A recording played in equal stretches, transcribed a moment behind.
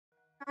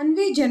Can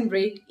we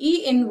generate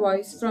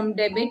e-invoice from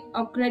debit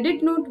or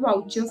credit note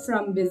voucher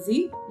from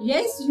Busy?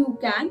 Yes, you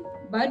can,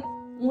 but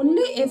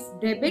only if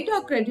debit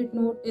or credit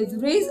note is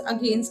raised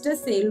against a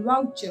sale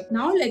voucher.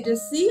 Now let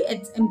us see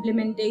its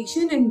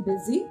implementation in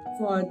Busy.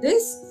 For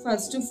this,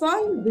 first of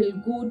all, we'll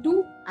go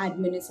to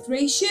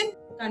Administration,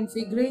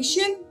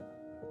 Configuration,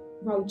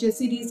 Voucher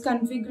Series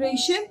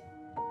Configuration.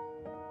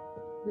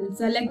 We'll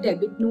select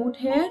debit note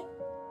here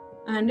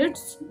and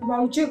its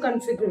voucher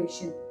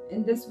configuration.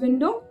 In this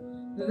window,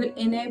 we will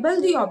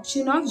enable the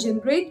option of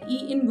Generate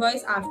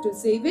E-Invoice after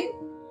saving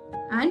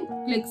and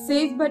click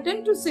Save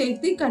button to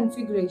save the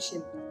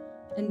configuration.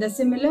 In the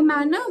similar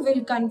manner,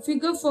 we'll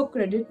configure for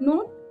credit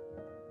note.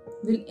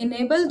 We'll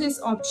enable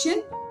this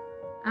option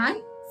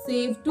and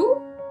save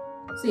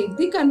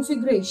the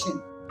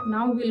configuration.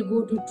 Now we'll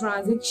go to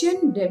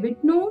Transaction,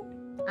 Debit Note,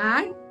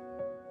 Add.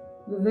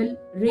 We will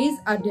raise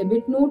a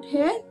debit note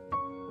here.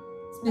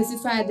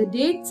 Specify the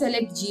date,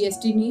 select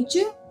GST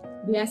nature.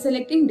 We are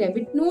selecting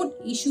debit note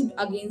issued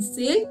against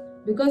sale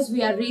because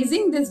we are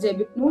raising this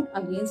debit note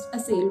against a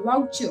sale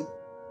voucher.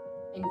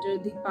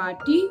 Enter the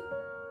party,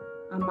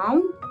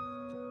 amount,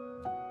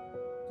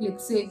 click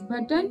Save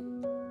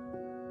button.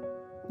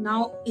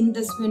 Now in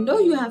this window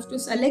you have to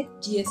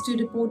select GST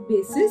report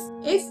basis.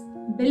 If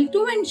bill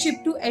to and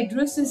ship to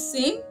address is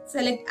same,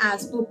 select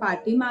as per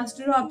party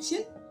master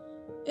option.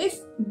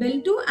 If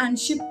bill to and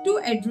ship to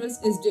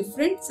address is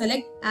different,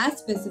 select as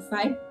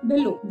specified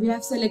below. We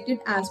have selected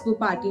as per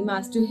party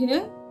master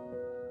here.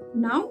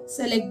 Now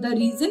select the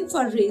reason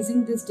for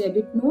raising this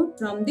debit note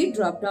from the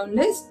drop down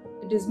list.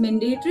 It is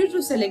mandatory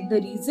to select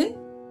the reason.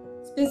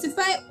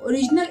 Specify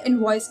original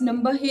invoice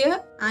number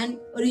here and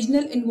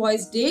original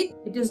invoice date.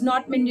 It is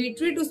not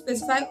mandatory to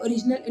specify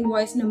original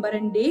invoice number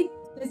and date.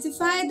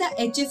 Specify the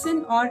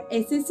HSN or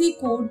SAC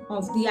code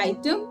of the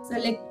item.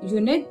 Select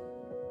unit.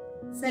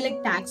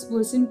 Select tax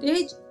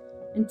percentage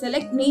and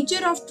select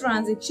nature of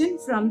transaction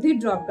from the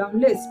drop down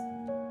list.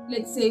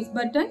 Click Save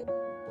button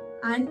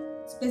and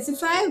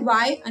specify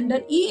Y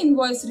under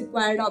E-Invoice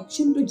required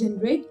option to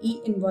generate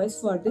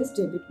E-Invoice for this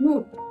debit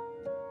note.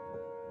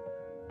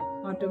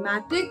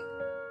 Automatic.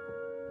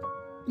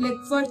 Click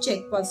for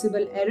check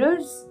possible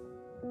errors.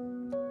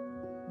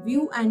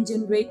 View and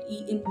generate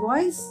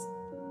E-Invoice.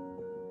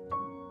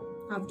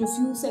 After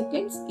few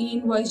seconds,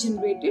 E-Invoice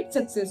generated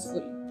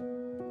successfully.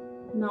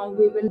 Now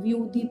we will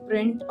view the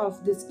print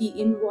of this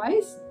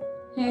E-Invoice.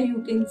 Here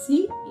you can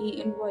see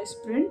E-Invoice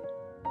print,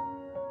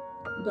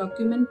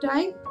 document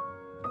type,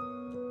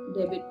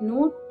 debit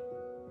note,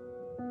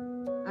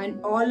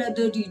 and all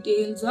other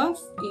details of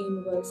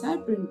E-Invoice are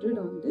printed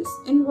on this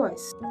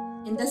invoice.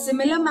 In the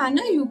similar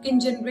manner, you can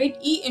generate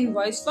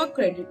E-Invoice for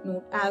credit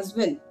note as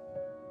well.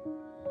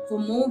 For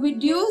more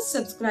videos,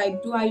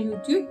 subscribe to our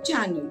YouTube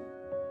channel.